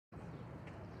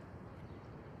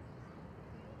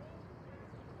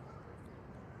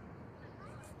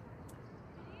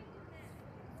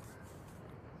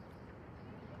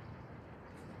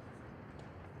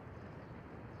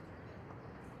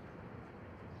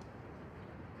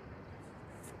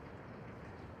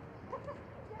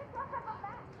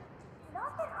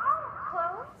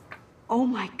Oh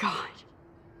my god.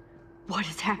 What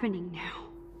is happening now?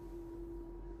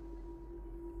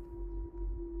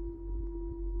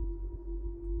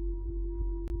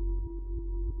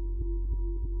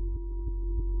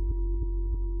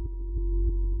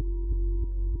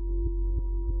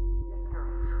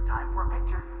 Time for a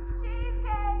picture.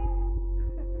 Cheesecake!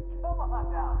 Come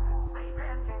on now, say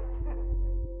pancake.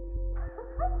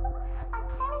 I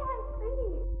can't even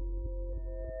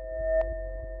see.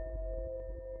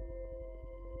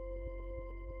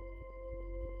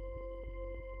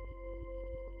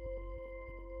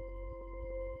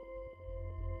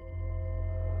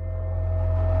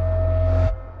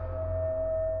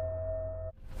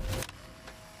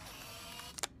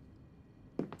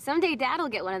 Someday Dad'll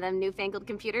get one of them newfangled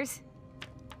computers.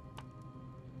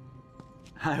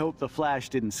 I hope the flash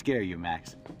didn't scare you,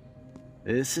 Max.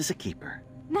 This is a keeper.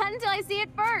 Not until I see it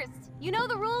first. You know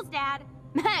the rules, Dad.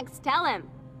 Max, tell him.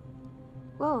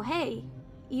 Whoa, hey.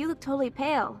 You look totally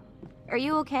pale. Are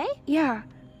you okay? Yeah,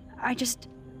 I just...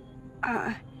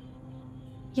 yeah,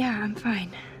 I'm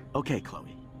fine. Okay,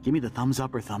 Chloe. Give me the thumbs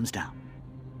up or thumbs down.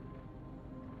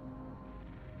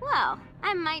 Well,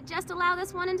 I might just allow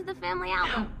this one into the family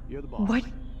album. You're the boss. What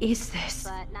is this?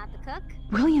 But not the cook.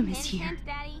 William is Hint, here. hint,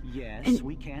 Daddy. Yes, And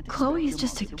we can't Chloe is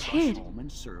expect just your a mother to kid. rush home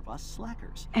and serve us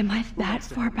slackers. Am I Who that wants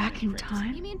to far have back in crepes? You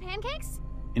time? mean pancakes?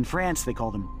 In France, they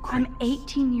call them crepes. I'm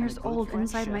 18 years And a good old French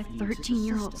inside my chef uses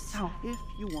 13-year-old assistance self. If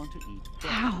you want to eat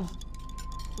How?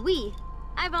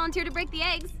 I volunteer to break the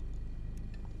eggs.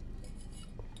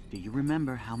 Do you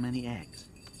remember how many eggs?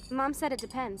 Mom said it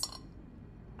depends.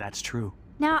 That's true.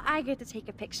 Now I get to take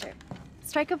a picture.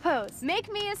 Strike a pose.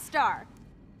 Make me a star.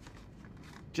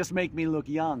 Just make me look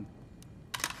young.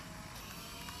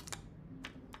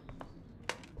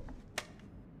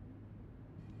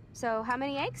 So, how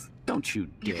many eggs? Don't you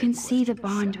You dare can see the question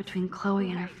bond yourself. between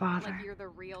Chloe and her father, Like you're the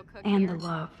real cook and here. the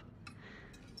love.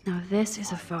 Now this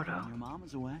is a photo. Your mom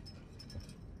is away.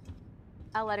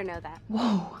 I'll let her know that.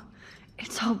 Whoa,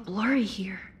 it's all blurry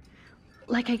here.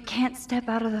 Like I can't step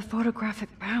out of the photographic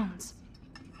bounds.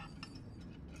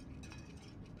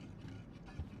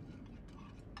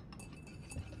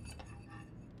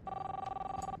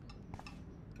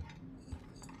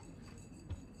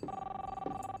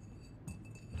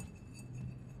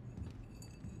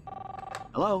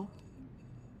 Hello?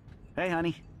 Hey,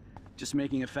 honey. Just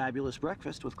making a fabulous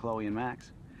breakfast with Chloe and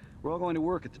Max. We're all going to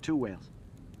work at the Two Whales.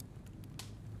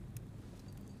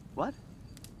 What?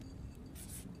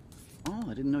 Oh,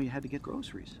 I didn't know you had to get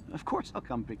groceries. Of course I'll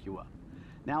come pick you up.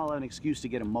 Now I'll have an excuse to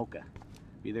get a mocha.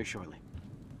 Be there shortly.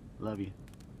 Love you.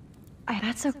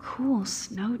 That's a cool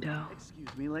snow dough. Excuse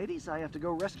me, ladies. I have to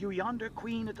go rescue yonder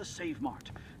queen at the Save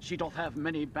Mart. She doth have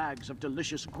many bags of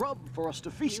delicious grub for us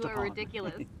to feast You are upon.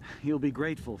 ridiculous. You'll be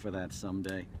grateful for that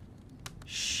someday.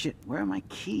 Shit, where are my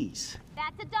keys?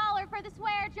 That's $1 for the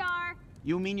swear jar.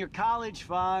 You mean your college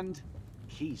fund?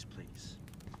 Keys, please.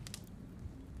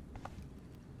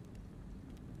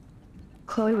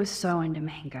 Chloe was so into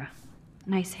manga.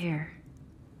 Nice hair.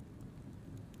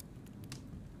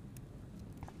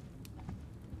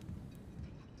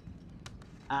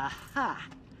 Aha!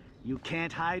 You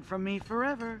can't hide from me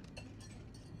forever.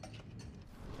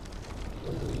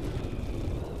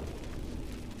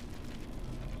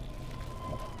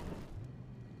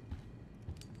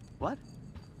 What?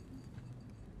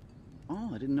 Oh,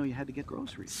 I didn't know you had to get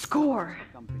groceries. Score!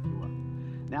 I'll come pick you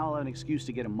up. Now I'll have an excuse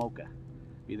to get a mocha.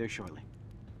 Be there shortly.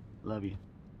 Love you.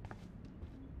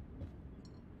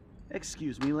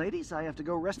 Excuse me, ladies. I have to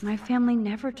go rest. My family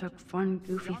never took fun,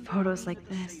 goofy photos like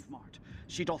this.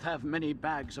 She doth have many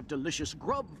bags of delicious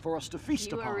grub for us to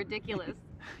feast You upon. are ridiculous.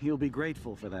 You'll be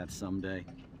grateful for that someday.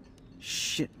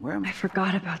 Shit, where am I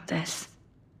forgot about this.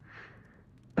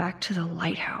 Back to the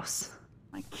lighthouse.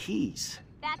 my keys?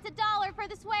 That's $1 for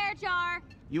the swear jar.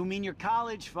 You mean your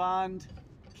college fund?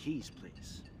 Keys,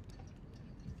 please.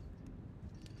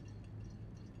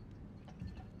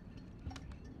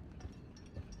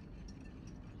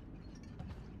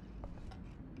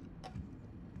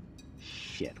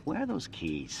 Shit, where are those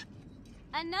keys?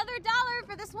 Another $1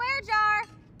 for the swear jar.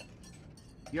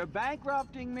 You're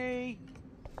bankrupting me.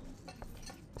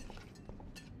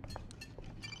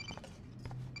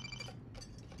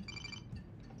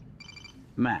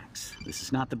 Max, this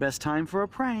is not the best time for a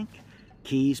prank.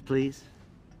 Keys, please.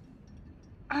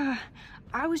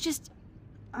 I was just...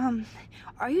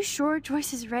 are you sure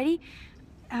Joyce is ready?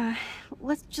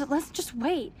 Let's just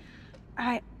wait.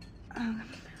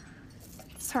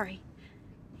 Sorry.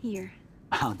 Here.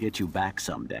 I'll get you back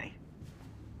someday.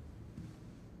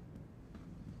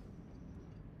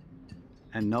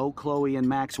 And no Chloe and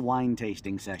Max wine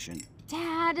tasting session.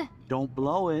 Dad, Dad! Don't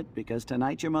blow it, because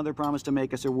tonight your mother promised to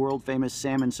make us a world-famous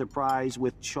salmon surprise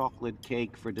with chocolate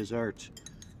cake for dessert.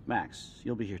 Max,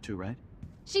 you'll be here too, right?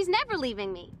 She's never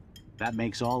leaving me. That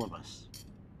makes all of us.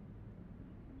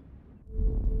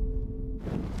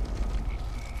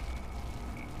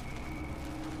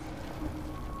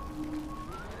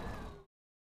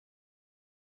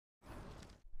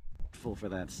 Full for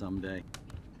that someday.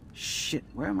 Shit,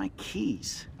 where are my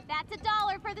keys? That's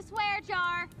 $1 for the swear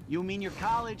jar. You mean your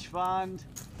college fund?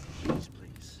 Keys,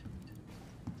 please.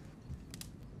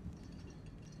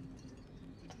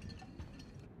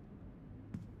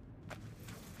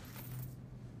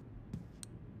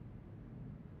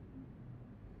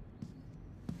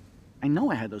 I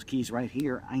know I had those keys right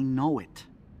here. I know it.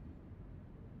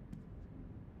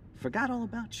 Forgot all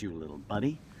about you, little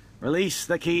buddy. Release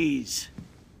the keys.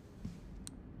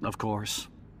 Of course.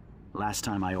 Last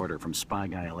time I ordered from Spy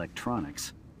Guy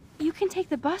Electronics. You can take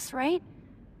the bus, right?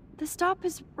 The stop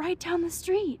is right down the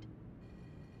street.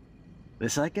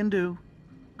 This I can do.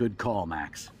 Good call,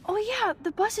 Max. Oh yeah,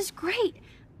 the bus is great.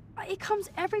 It comes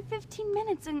every 15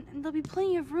 minutes and there'll be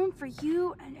plenty of room for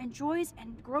you and Joyce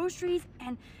and groceries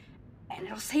and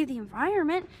it'll save the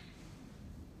environment.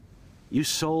 You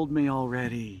sold me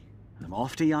already. I'm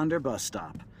off to yonder bus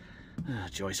stop.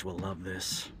 Joyce will love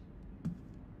this.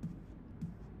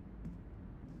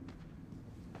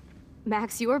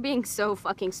 Max, you are being so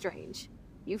fucking strange.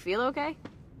 You feel okay?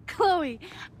 Chloe,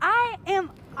 I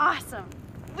am awesome.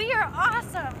 We are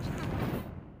awesome.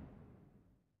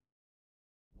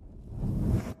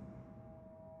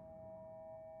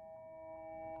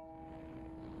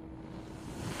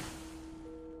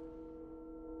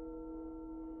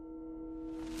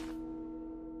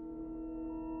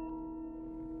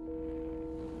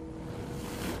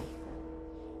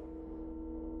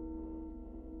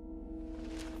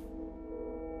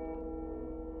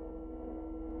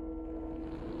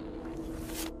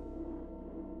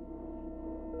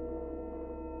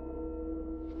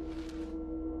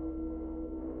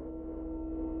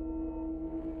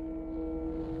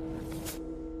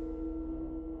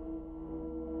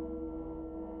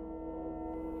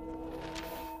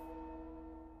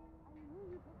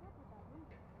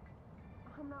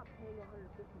 I'm not paying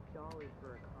 $150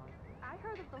 for a concert. I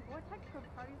heard that the Vortex Club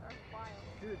parties are wild.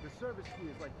 Dude, the service fee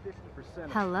is like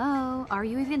 50%. Hello? Are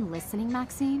you even listening,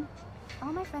 Maxine?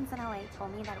 All my friends in LA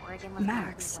told me that Oregon was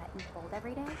Max. gonna be wet and cold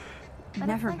every day. But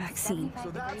Never it's like Maxine. 75 So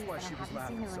that's degrees why and she I was haven't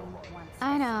seen laughing the so rain hard. once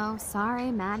I this know. year.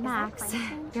 Sorry, Mad Is that Max. climate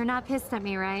change? You're not pissed at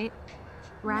me, right?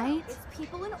 Right? No, it's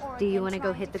people in Oregon Do you want to go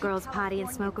trying hit the keep girls' potty and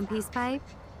smoke a Californians peace out. pipe?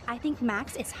 I think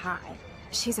Max is high.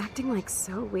 She's acting like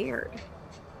so weird.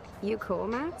 You cool,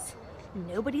 Max?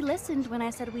 Nobody listened when I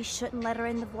said we shouldn't let her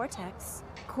in the vortex.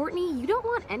 Courtney, you don't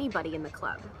want anybody in the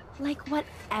club. Like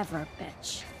whatever,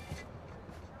 bitch.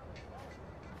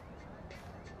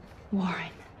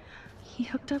 Warren, he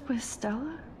hooked up with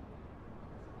Stella?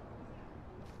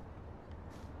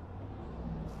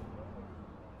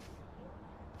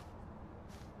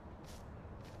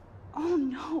 Oh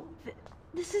no,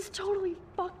 this is totally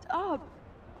fucked up.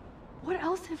 What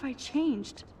else have I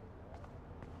changed?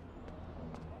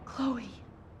 Chloe.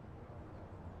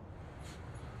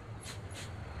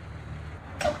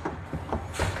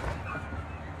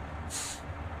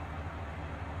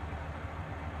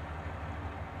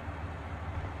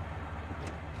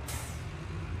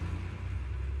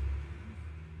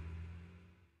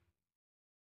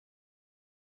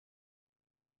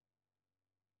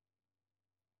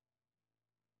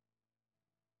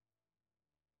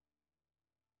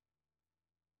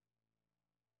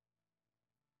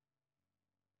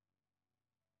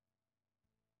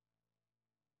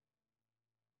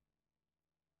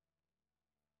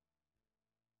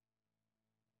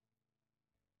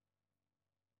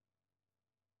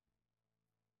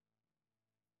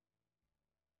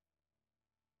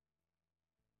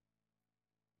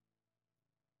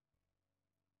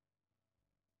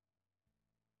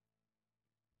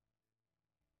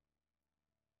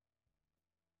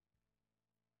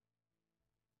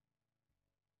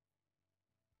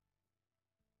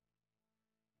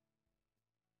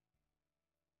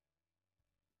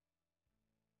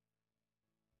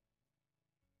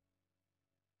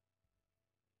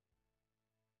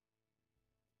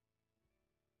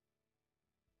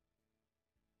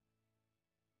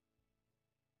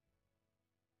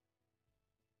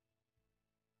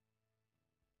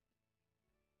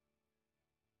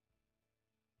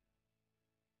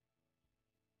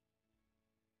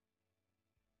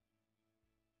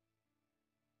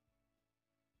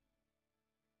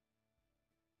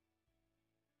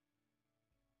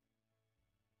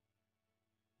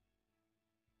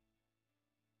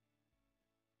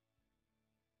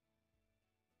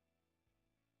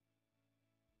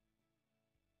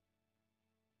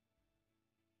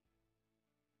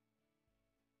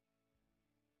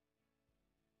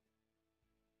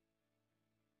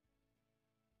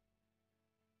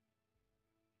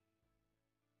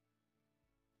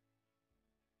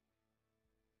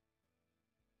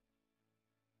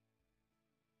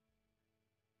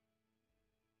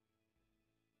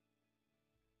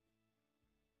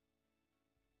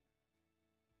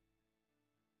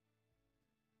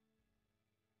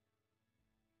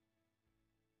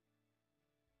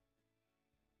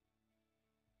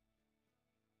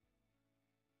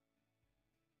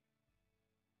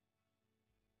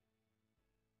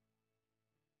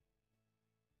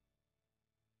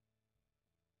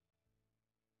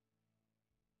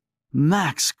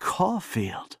 Max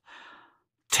Caulfield.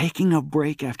 Taking a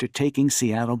break after taking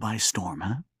Seattle by storm,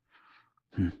 huh?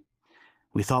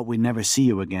 We thought we'd never see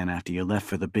you again after you left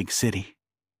for the big city.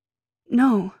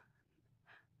 No.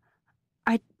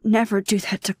 I'd never do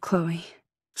that to Chloe.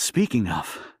 Speaking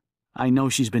of, I know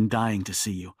she's been dying to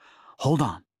see you. Hold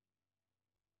on.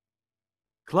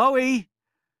 Chloe,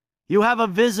 you have a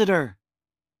visitor.